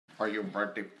for your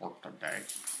birthday for today.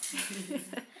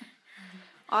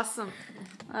 Awesome.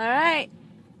 All right.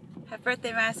 Happy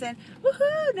birthday, Madisynne.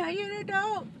 Woohoo! Now you're an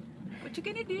adult. What you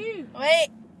gonna do? Wait.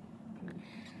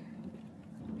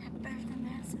 Happy birthday,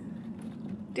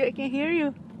 Madisynne. Dude, I can't hear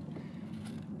you.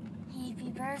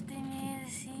 Happy birthday,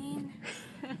 Madisynne.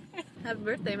 Happy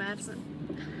birthday, Madisynne.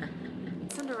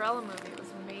 Cinderella movie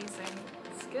was amazing.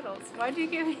 Skittles. Why'd you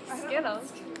give me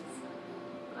Skittles?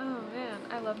 Oh man,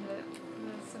 I loved it.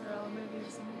 The Cinderella movie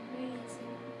was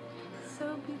amazing.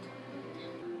 So beautiful.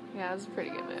 Yeah, it was a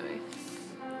pretty good movie.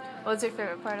 What was your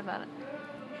favorite part about it?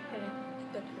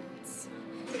 The prince.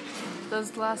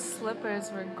 Those glass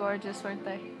slippers were gorgeous, weren't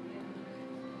they?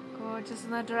 Gorgeous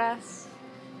in the dress.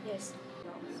 Yes.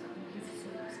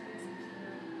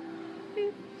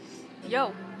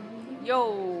 Yo.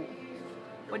 Yo.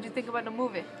 What'd you think about the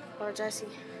movie? Or Jesse.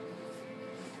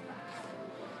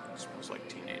 Smells like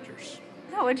teenagers.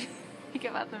 No, what'd you think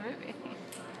about the movie?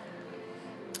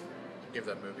 Give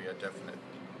that movie a definite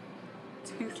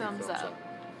Two thumbs up.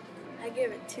 I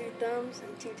give it 2 thumbs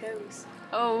and 2 toes.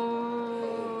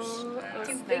 Oh.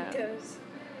 2 snap. big toes.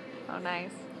 Oh,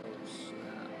 nice.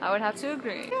 I would have to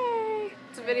agree. Yay!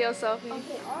 It's a video selfie.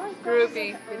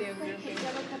 Groupie. Video groupie.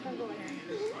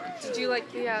 Did you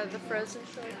like the Frozen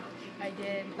show? I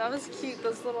did. That was cute.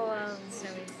 Those little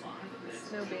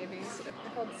snow babies. They're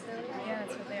called snow. Yeah,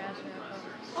 that's what they actually are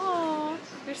Oh,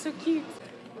 they're so cute.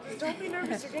 Don't be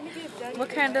nervous, you're gonna get done. What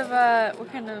kind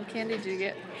of candy did you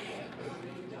get?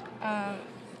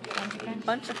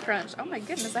 Bunch of Crunch. Oh my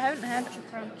goodness, I haven't had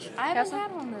Crunch. I haven't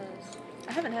had one of those.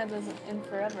 I haven't had those in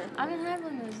forever. I haven't had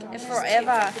one of those. In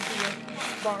forever.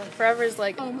 Forever is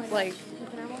like Oh my like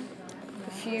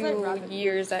a few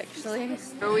years actually.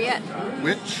 Where are we at?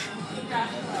 Which?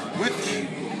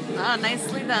 Ah,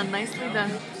 nicely done, nicely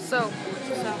done. So,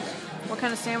 what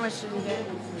kind of sandwich did you get?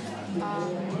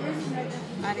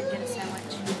 I didn't get a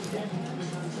sandwich.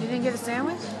 You didn't get a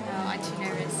sandwich? No, I'm too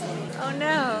nervous. Oh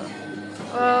no.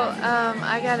 Well,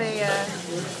 I got a,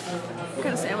 what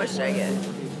kind of sandwich did I get?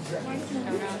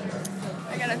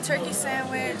 I got a turkey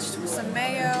sandwich with some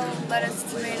mayo, lettuce,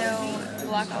 tomato,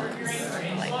 black olives.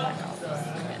 I like black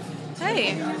olives.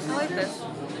 Hey, I like this.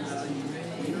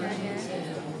 Right here.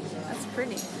 That's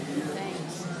pretty.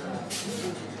 Thanks.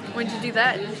 When'd you do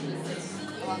that? A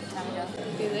long time ago.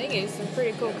 Dude, they gave some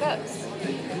pretty cool cups.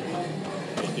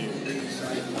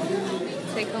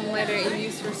 Take home later and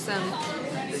use for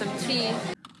some tea.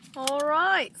 All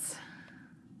right.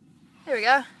 There we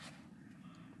go.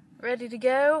 Ready to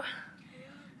go.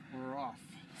 We're off.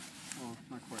 Well,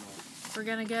 not quite off. We're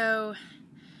gonna go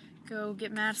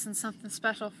get Madisynne something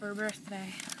special for her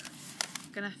birthday.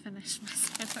 I'm gonna finish my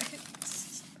sandwich.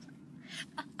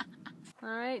 All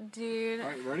right, dude. All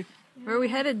right, you ready? Where are we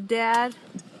headed, Dad?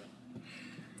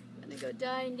 Gonna go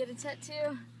die and get a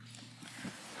tattoo.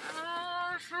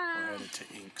 We're headed to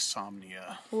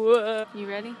Inksomnia. Whoa. You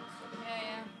ready?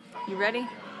 Yeah. You ready? Am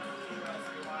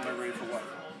I ready for what?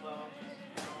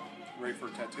 Ready for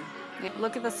a tattoo? Yeah.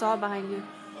 Look at the saw behind you.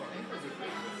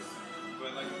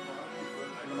 What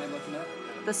am I looking at?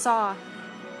 The saw.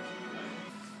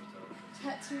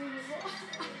 Tattoo removal.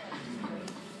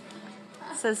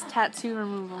 It says tattoo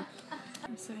removal.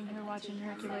 I'm sitting here watching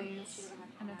Hercules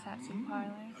in a tattoo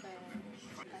parlor.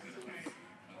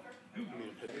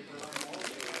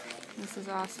 This is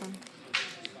awesome.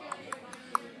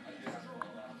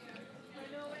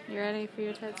 You ready for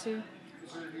your tattoo?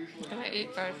 Can I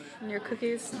eat first? And your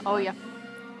cookies? Oh yeah.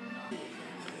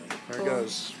 There it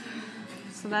goes.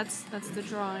 So that's the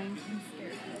drawing.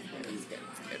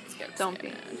 Don't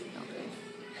be.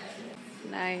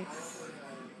 Nice.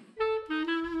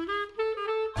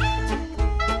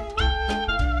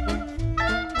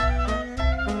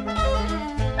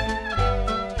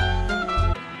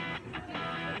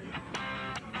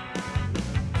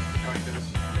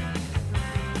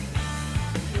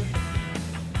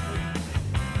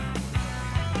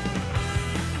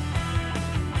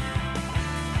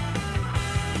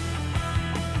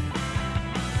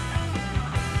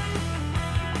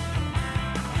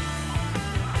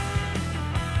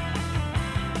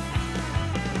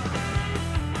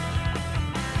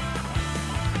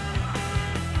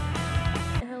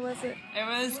 It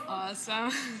was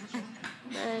awesome.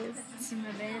 Nice. See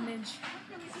my bandage.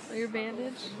 Oh, your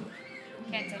bandage?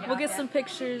 Can't take it We'll off get yet. some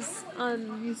pictures on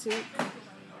YouTube.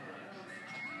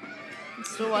 I'm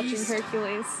still watching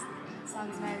Hercules.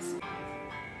 Sounds nice.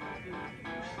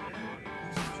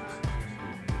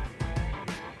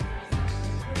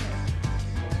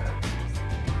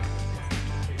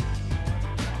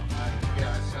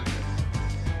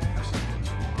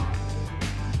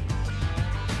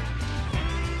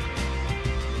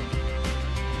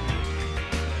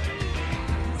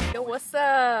 What's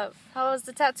up? How was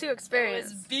the tattoo It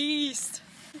experience? was beast.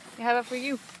 How about for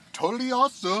you? Totally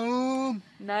awesome.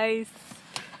 Nice.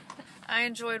 I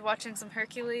enjoyed watching some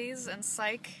Hercules and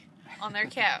Psych on their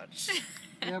couch.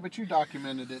 Yeah, but you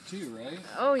documented it too, right?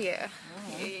 Oh yeah.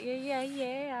 All right.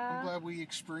 Yeah. I'm glad we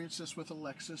experienced this with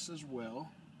Alexis as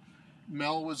well.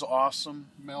 Mel was awesome.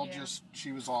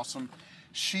 She was awesome.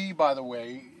 She, by the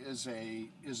way, is a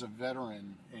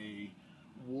veteran, a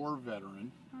war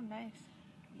veteran. Oh, nice.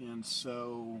 And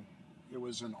so it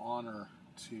was an honor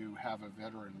to have a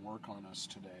veteran work on us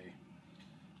today.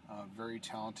 Very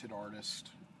talented artist.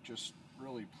 Just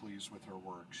really pleased with her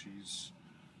work. She's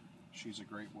a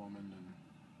great woman and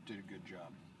did a good job.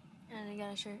 And I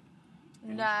got a shirt.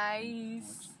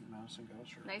 Nice. Madisynne got a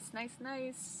shirt. Nice.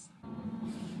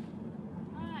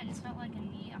 I just felt like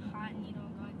a hot needle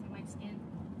going through my skin.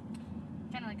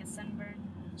 Kind of like a sunburn.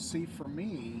 See, for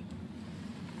me,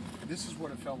 this is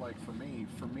what it felt like for me.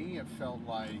 For me, it felt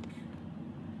like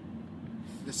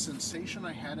the sensation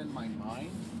I had in my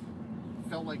mind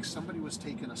felt like somebody was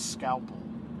taking a scalpel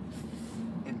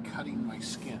and cutting my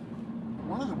skin.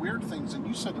 One of the weird things, and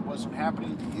you said it wasn't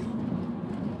happening to you,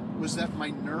 was that my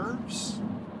nerves,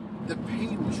 the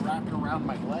pain was wrapping around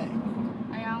my leg.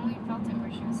 I only felt it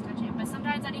where she was touching it, but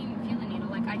sometimes I didn't even feel the needle.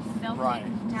 Like I felt Right.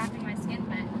 it tapping my skin,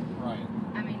 but Right.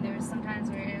 I mean, there was some times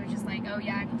where it was just like, oh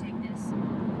yeah, I can take this.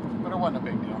 But it wasn't a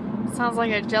big deal. Sounds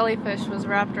like a jellyfish was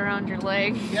wrapped around your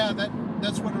leg. Yeah,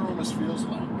 that's what it almost feels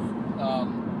like.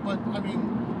 But I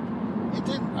mean, I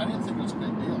didn't think it was a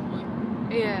big deal. Like,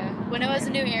 Yeah. When it was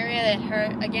a new area, it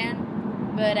hurt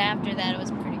again, but after that, it was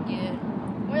pretty good.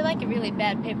 Or like a really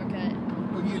bad paper cut.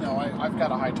 well, you know, I've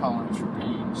got a high tolerance for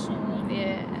pain, so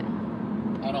Yeah.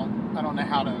 I don't know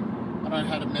how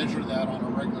to measure that on a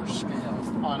regular scale.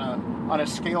 On a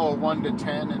scale of 1 to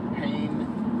 10 in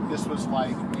pain, this was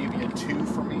like maybe a 2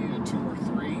 for me, a 2 or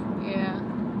 3. Yeah.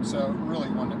 So it really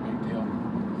wasn't a big deal.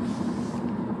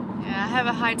 Yeah, I have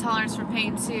a high tolerance for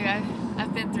pain too.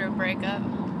 I've been through a breakup.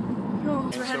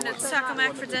 We're heading to Taco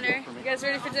Mac for dinner. You guys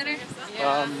ready for dinner?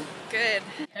 Yeah. Good.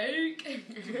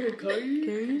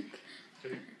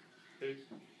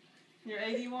 You're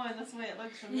 81, that's the way it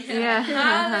looks from this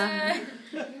Yeah.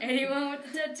 Anyone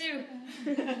with the tattoo?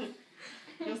 side.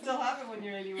 You'll still have it when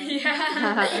you're 81.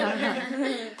 Yeah.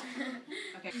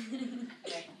 Okay.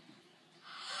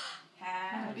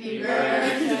 Happy Happy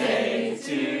birthday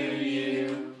to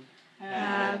you.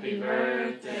 Happy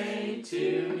birthday to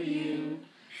you.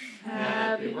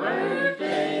 Happy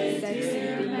birthday,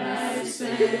 dear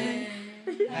Madisynne.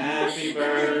 Happy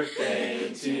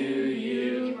birthday to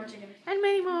you. And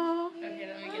many more. Okay,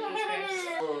 let me get this first.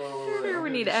 Sure, we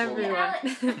need everyone.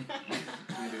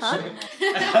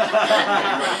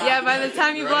 Yeah, by the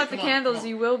time you blow out the candles,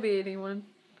 you will be 81.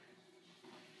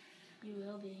 You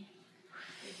will be.